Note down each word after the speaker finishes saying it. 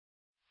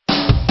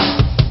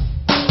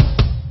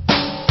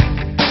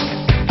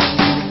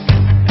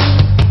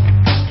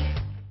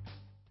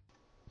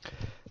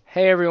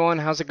Hey everyone,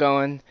 how's it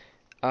going?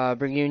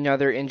 Bringing you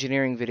another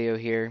engineering video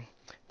here.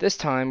 This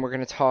time we're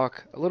going to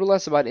talk a little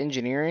less about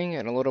engineering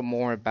and a little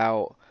more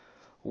about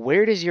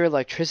where does your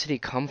electricity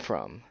come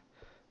from?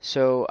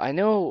 So I've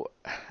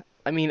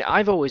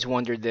always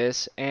wondered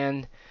this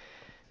and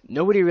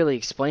nobody really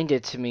explained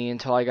it to me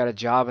until I got a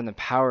job in the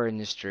power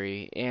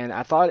industry. And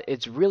I thought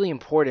it's really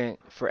important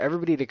for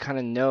everybody to kind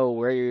of know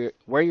where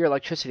your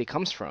electricity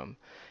comes from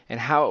and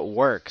how it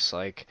works.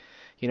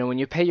 When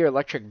you pay your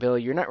electric bill,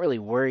 you're not really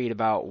worried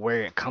about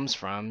where it comes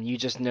from. You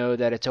just know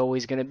that it's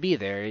always going to be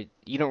there.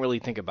 You don't really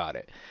think about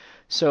it.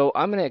 So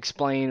I'm going to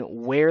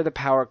explain where the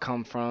power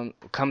comes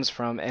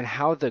from and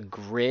how the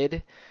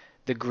grid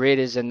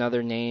is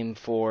another name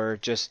for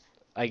just,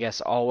 I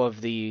guess, all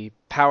of the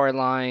power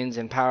lines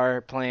and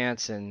power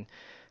plants and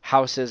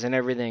houses and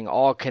everything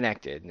all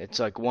connected. It's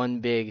like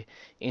one big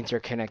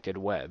interconnected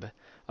web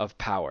of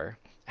power.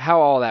 How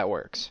all that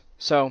works.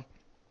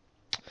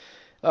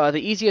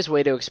 The easiest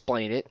way to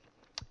explain it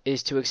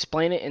is to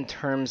explain it in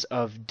terms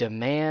of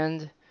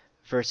demand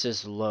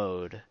versus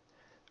load,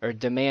 or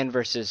demand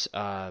versus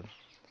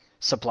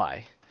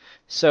supply.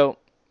 So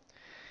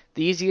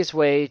the easiest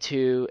way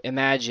to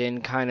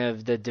imagine kind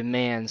of the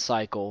demand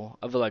cycle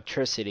of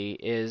electricity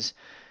is,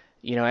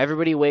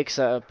 everybody wakes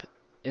up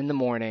in the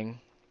morning.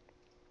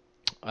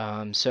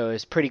 So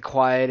it's pretty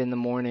quiet in the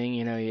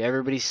morning.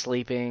 Everybody's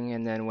sleeping,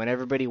 and then when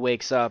everybody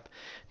wakes up,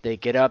 they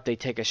get up, they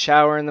take a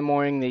shower in the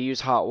morning, they use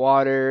hot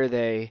water,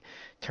 they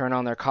turn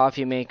on their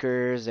coffee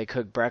makers, they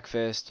cook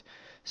breakfast.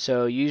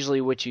 So usually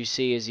what you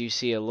see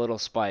a little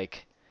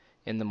spike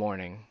in the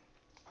morning.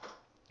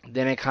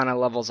 Then it kind of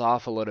levels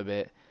off a little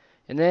bit.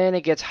 And then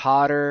it gets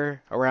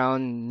hotter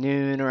around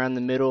noon, around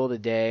the middle of the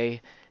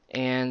day,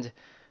 and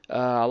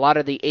a lot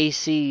of the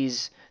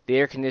ACs, the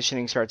air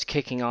conditioning starts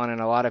kicking on in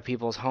a lot of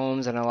people's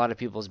homes and a lot of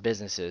people's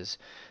businesses.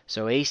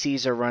 So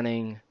ACs are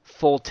running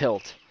full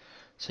tilt.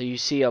 So you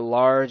see a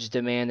large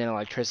demand in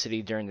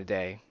electricity during the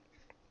day.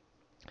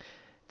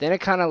 Then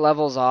it kind of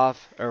levels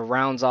off or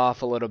rounds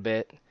off a little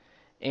bit.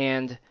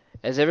 And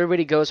as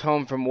everybody goes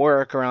home from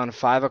work around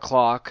 5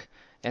 o'clock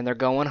and they're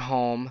going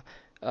home,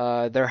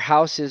 their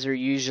houses are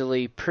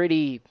usually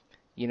pretty,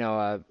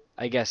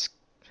 I guess,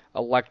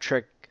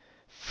 electric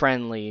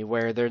friendly,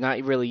 where they're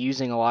not really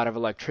using a lot of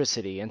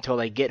electricity until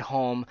they get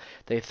home.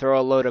 They throw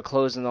a load of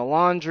clothes in the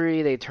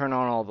laundry, they turn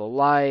on all the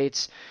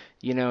lights,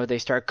 they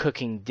start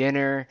cooking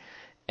dinner.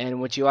 And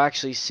what you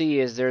actually see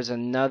is there's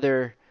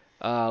another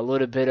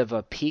little bit of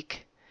a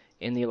peak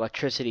in the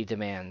electricity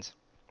demands.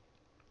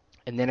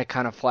 And then it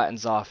kind of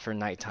flattens off for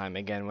nighttime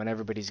again when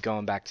everybody's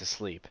going back to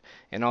sleep.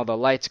 And all the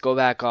lights go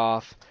back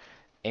off,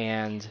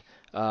 and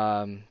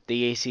the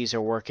ACs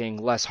are working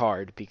less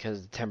hard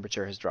because the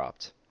temperature has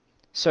dropped.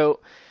 So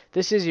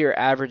this is your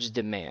average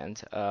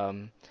demand.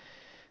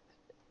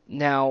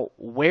 Now,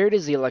 where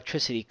does the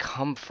electricity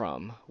come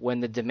from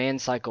when the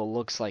demand cycle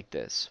looks like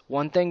this?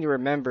 One thing to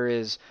remember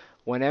is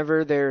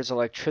whenever there's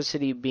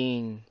electricity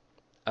being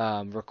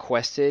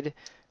requested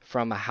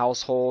from a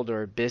household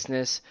or a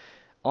business,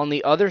 on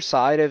the other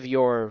side of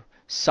your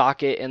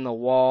socket in the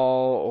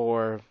wall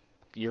or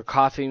your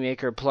coffee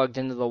maker plugged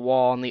into the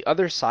wall, on the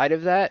other side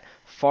of that,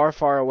 far,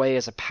 far away,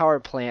 is a power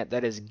plant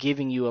that is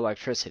giving you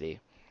electricity.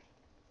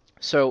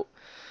 So,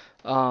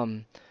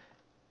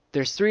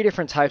 there's three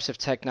different types of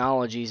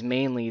technologies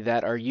mainly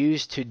that are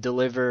used to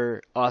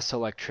deliver us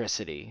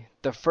electricity.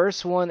 The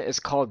first one is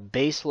called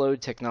baseload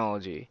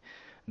technology.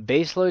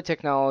 Baseload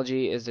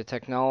technology is the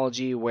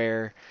technology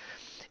where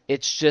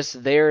it's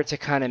just there to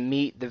kind of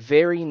meet the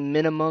very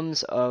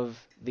minimums of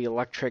the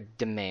electric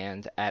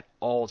demand at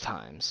all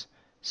times.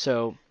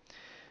 So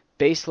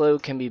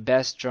baseload can be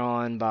best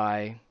drawn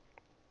by,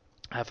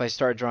 if I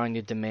start drawing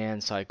the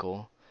demand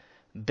cycle,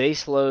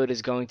 baseload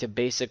is going to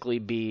basically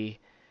be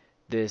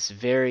this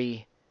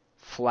very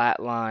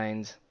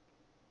flatlined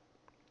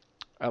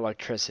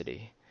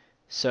electricity.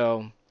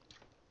 So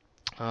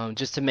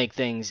just to make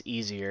things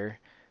easier,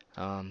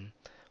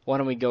 why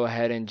don't we go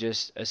ahead and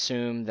just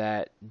assume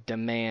that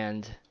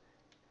demand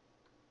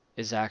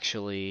is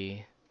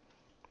actually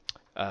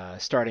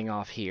starting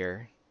off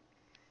here,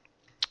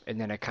 and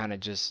then it kind of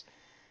just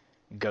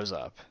goes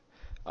up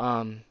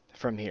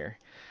from here.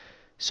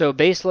 So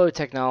baseload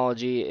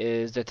technology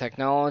is the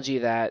technology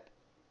that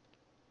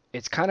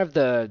it's kind of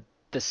the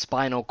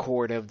spinal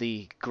cord of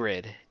the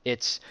grid.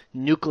 It's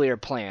nuclear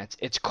plants,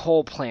 it's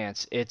coal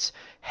plants, it's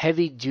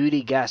heavy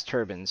duty gas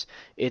turbines,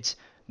 it's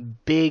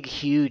big,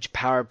 huge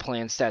power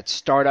plants that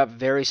start up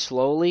very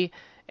slowly,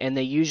 and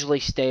they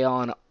usually stay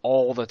on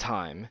all the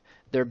time.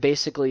 They're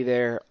basically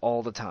there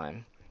all the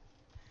time,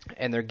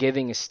 and they're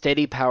giving a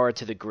steady power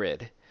to the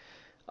grid.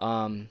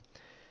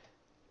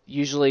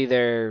 Usually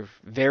they're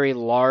very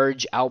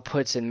large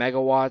outputs in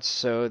megawatts,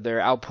 so they're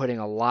outputting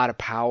a lot of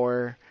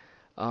power,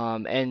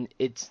 and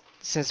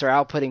since they're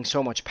outputting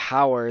so much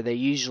power, they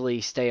usually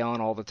stay on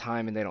all the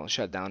time and they don't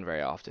shut down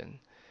very often.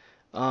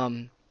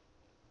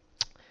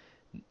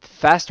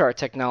 Fast start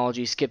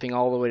technology, skipping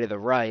all the way to the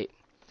right,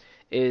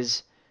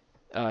 is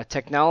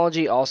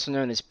technology also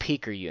known as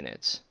peaker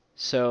units.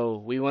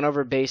 So we went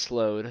over base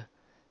load.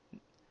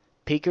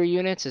 Peaker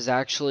units is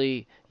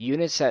actually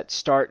units that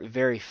start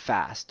very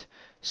fast.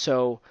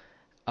 So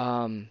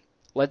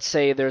let's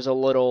say there's a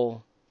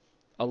little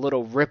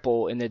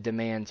ripple in the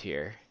demand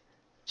here,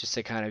 just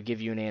to kind of give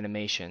you an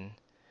animation,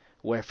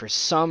 where for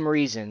some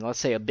reason, let's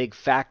say a big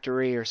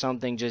factory or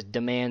something just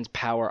demands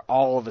power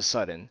all of a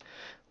sudden.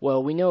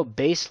 Well, we know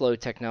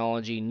baseload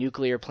technology,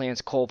 nuclear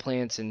plants, coal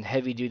plants, and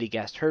heavy-duty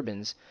gas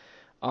turbines,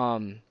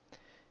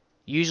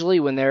 usually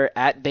when they're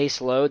at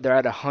base load, they're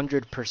at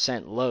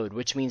 100% load,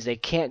 which means they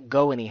can't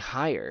go any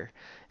higher.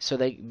 So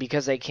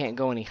because they can't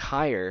go any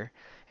higher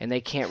and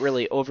they can't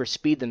really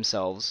overspeed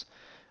themselves,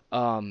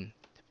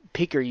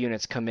 peaker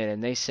units come in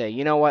and they say,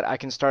 you know what, I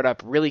can start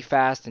up really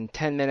fast in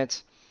 10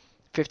 minutes,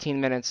 15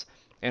 minutes,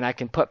 and I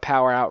can put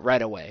power out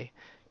right away.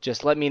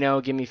 Just let me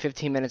know, give me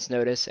 15 minutes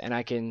notice, and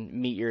I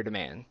can meet your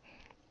demand.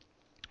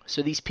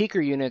 So these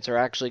peaker units are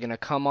actually going to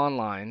come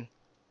online,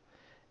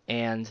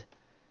 and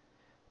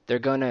they're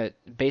going to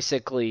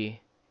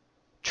basically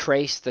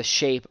trace the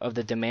shape of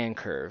the demand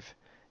curve.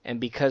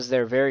 And because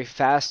they're very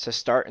fast to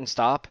start and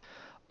stop,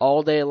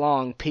 all day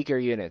long,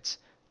 peaker units,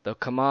 they'll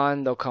come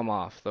on, they'll come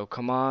off, they'll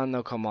come on,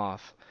 they'll come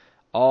off,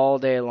 all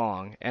day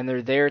long. And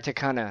they're there to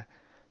kind of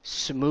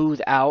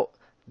smooth out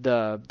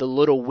the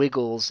little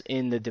wiggles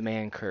in the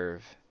demand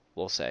curve,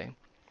 we'll say.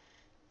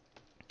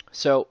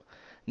 So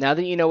now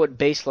that you know what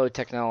baseload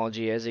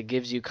technology is, it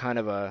gives you kind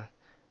of a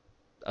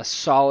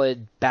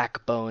solid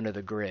backbone of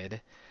the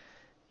grid.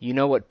 You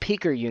know what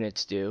peaker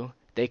units do.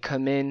 They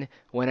come in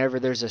whenever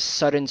there's a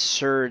sudden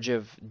surge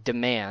of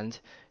demand.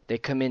 They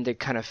come in to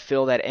kind of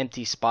fill that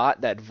empty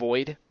spot, that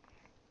void.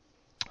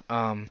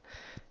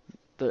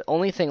 The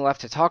only thing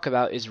left to talk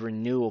about is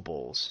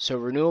renewables. So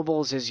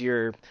renewables is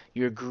your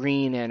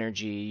green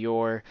energy,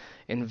 your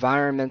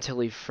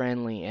environmentally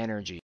friendly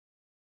energy.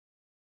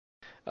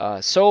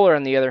 Solar,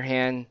 on the other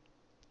hand,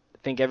 I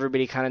think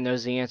everybody kind of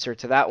knows the answer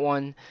to that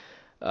one.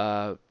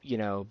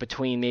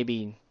 Between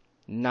maybe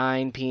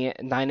 9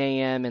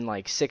 a.m. and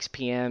like 6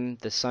 p.m.,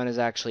 the sun is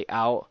actually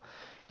out,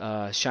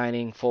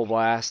 shining full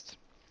blast.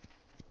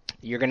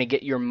 You're going to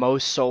get your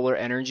most solar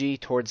energy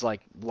towards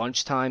like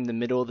lunchtime, the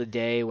middle of the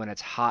day when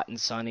it's hot and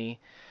sunny.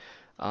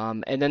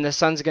 And then the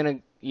sun's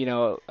going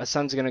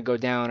to go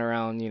down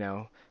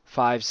around,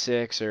 5,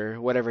 6, or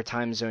whatever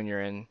time zone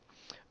you're in,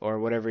 or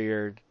whatever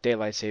your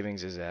daylight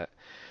savings is at.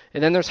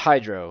 And then there's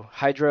hydro.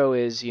 Hydro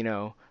is,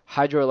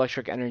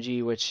 hydroelectric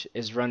energy, which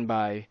is run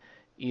by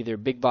either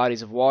big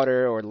bodies of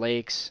water or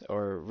lakes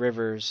or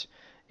rivers,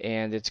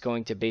 and it's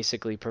going to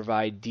basically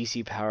provide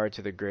DC power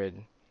to the grid,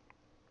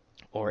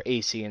 or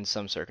AC in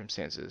some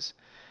circumstances.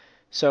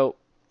 So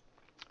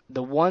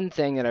the one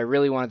thing that I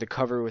really wanted to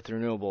cover with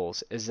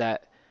renewables is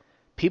that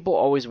people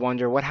always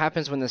wonder what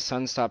happens when the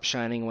sun stops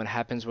shining, what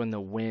happens when the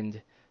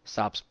wind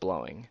stops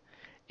blowing.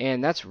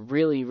 And that's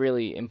really,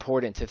 really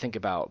important to think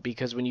about,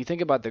 because when you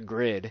think about the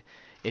grid,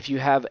 if you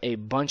have a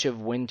bunch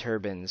of wind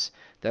turbines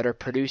that are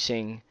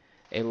producing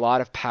a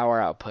lot of power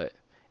output,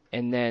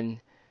 and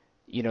then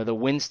the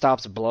wind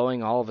stops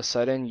blowing all of a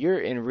sudden, you're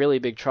in really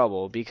big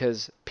trouble,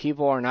 because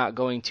people are not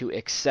going to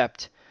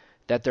accept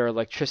that their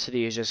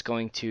electricity is just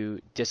going to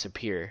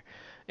disappear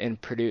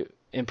and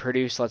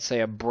produce, let's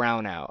say, a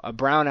brownout. A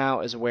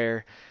brownout is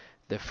where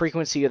the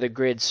frequency of the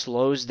grid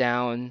slows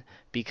down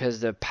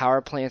because the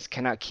power plants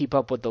cannot keep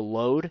up with the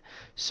load.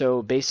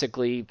 So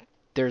basically,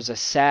 there's a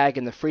sag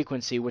in the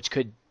frequency, which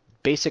could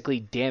basically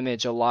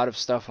damage a lot of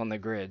stuff on the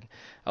grid,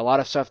 a lot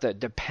of stuff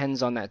that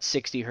depends on that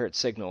 60 hertz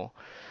signal.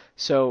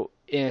 So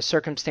in a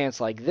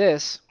circumstance like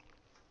this,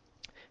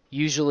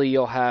 usually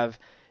you'll have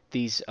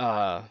these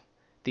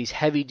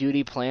heavy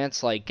duty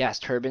plants like gas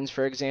turbines,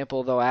 for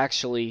example. They'll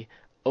actually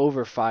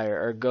overfire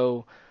or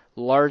go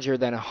larger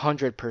than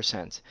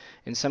 100%.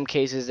 In some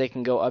cases, they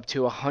can go up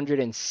to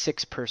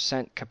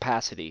 106%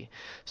 capacity.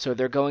 So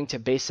they're going to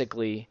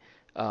basically,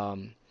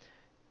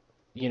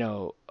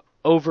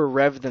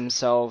 over-rev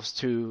themselves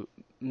to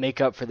make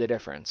up for the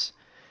difference.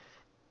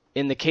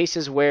 In the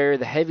cases where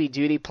the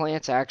heavy-duty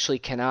plants actually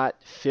cannot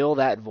fill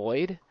that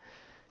void,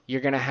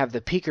 you're going to have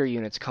the peaker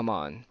units come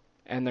on,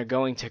 and they're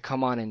going to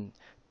come on and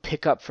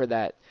pick up for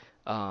that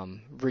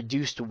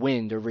reduced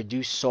wind or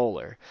reduced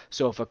solar.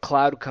 So if a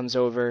cloud comes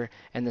over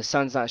and the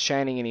sun's not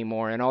shining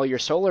anymore and all your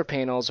solar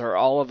panels are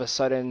all of a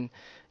sudden,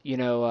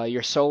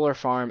 your solar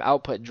farm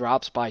output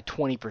drops by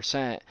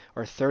 20%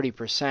 or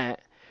 30%,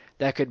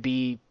 that could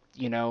be,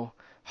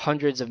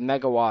 hundreds of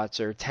megawatts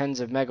or tens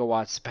of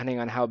megawatts depending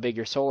on how big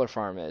your solar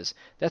farm is.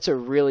 That's a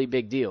really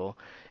big deal.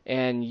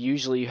 And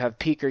usually you have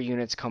peaker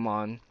units come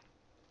on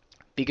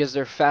because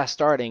they're fast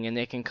starting and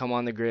they can come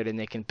on the grid and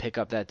they can pick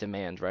up that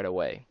demand right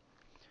away.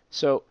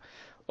 So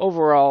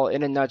overall,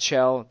 in a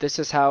nutshell, this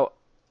is how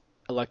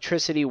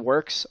electricity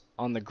works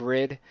on the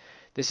grid.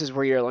 This is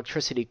where your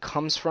electricity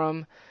comes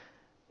from.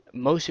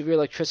 Most of your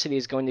electricity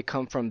is going to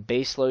come from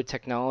baseload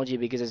technology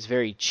because it's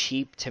very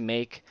cheap to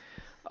make.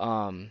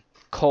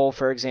 Coal,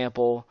 for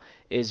example,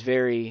 is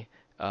very,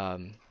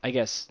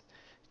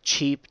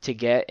 cheap to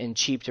get and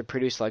cheap to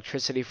produce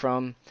electricity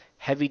from.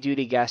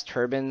 Heavy-duty gas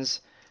turbines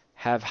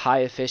have high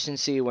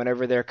efficiency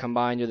whenever they're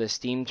combined with a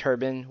steam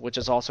turbine, which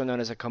is also known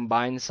as a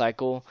combined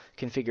cycle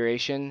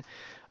configuration.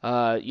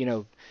 You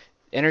know,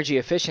 energy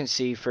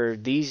efficiency for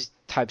these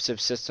types of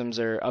systems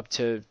are up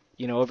to,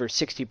 you know, over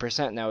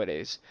 60%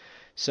 nowadays.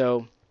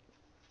 So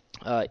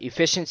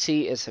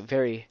efficiency is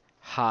very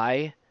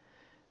high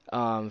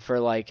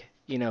for, like,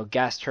 you know,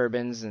 gas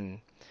turbines and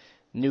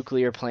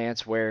nuclear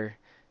plants where,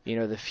 you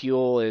know, the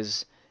fuel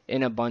is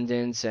in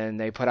abundance and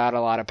they put out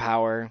a lot of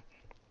power.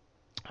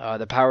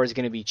 The power is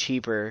going to be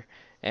cheaper,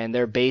 and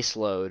they're base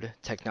load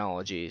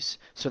technologies,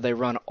 so they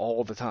run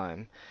all the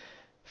time.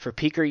 For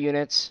peaker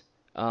units,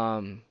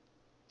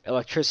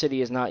 electricity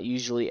is not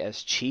usually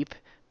as cheap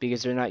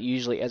because they're not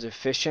usually as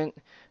efficient,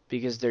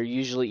 because they're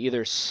usually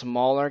either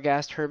smaller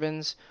gas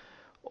turbines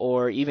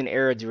or even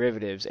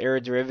aeroderivatives.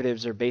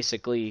 Aeroderivatives are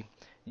basically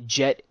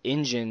jet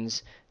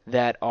engines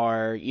that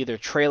are either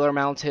trailer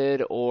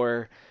mounted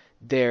or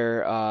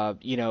they're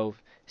you know,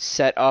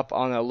 set up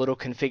on a little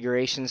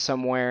configuration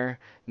somewhere,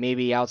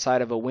 maybe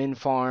outside of a wind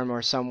farm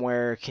or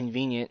somewhere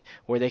convenient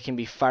where they can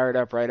be fired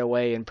up right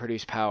away and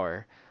produce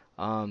power.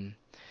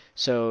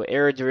 So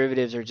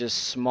aeroderivatives are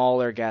just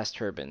smaller gas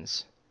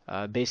turbines.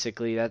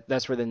 Basically,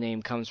 that's where the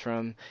name comes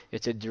from.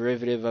 It's a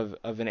derivative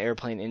of an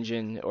airplane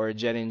engine or a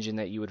jet engine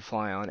that you would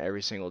fly on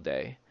every single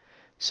day.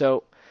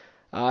 So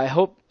I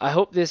hope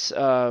this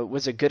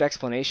was a good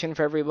explanation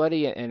for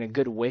everybody and a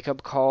good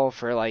wake-up call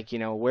for, like, you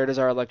know, where does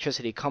our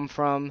electricity come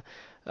from?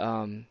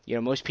 You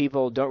know, most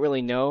people don't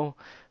really know,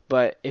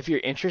 but if you're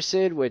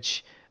interested,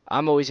 which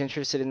I'm always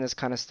interested in this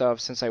kind of stuff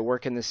since I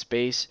work in this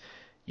space,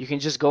 you can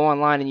just go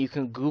online and you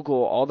can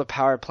Google all the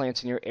power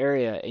plants in your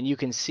area and you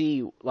can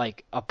see,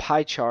 like, a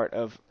pie chart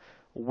of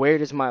where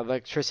does my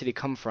electricity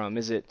come from?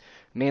 Is it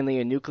mainly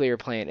a nuclear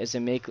plant? Is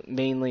it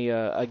mainly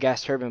a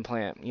gas turbine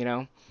plant, you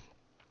know?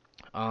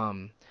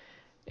 Um,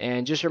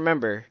 and just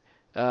remember,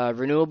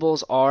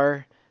 renewables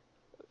are,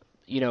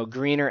 you know,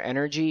 greener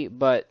energy,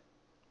 but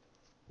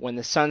when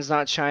the sun's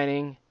not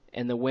shining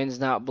and the wind's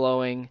not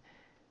blowing,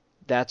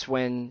 that's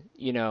when,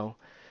 you know,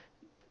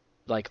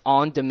 like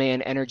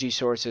on-demand energy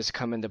sources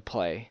come into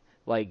play,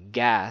 like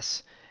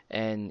gas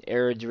and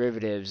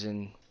aeroderivatives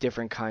and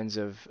different kinds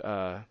of,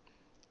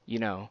 you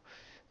know,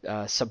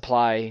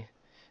 supply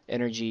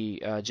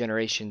energy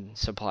generation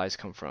supplies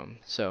come from.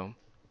 So,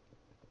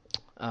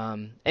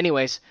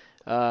 anyways,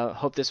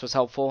 hope this was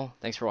helpful.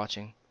 Thanks for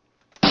watching.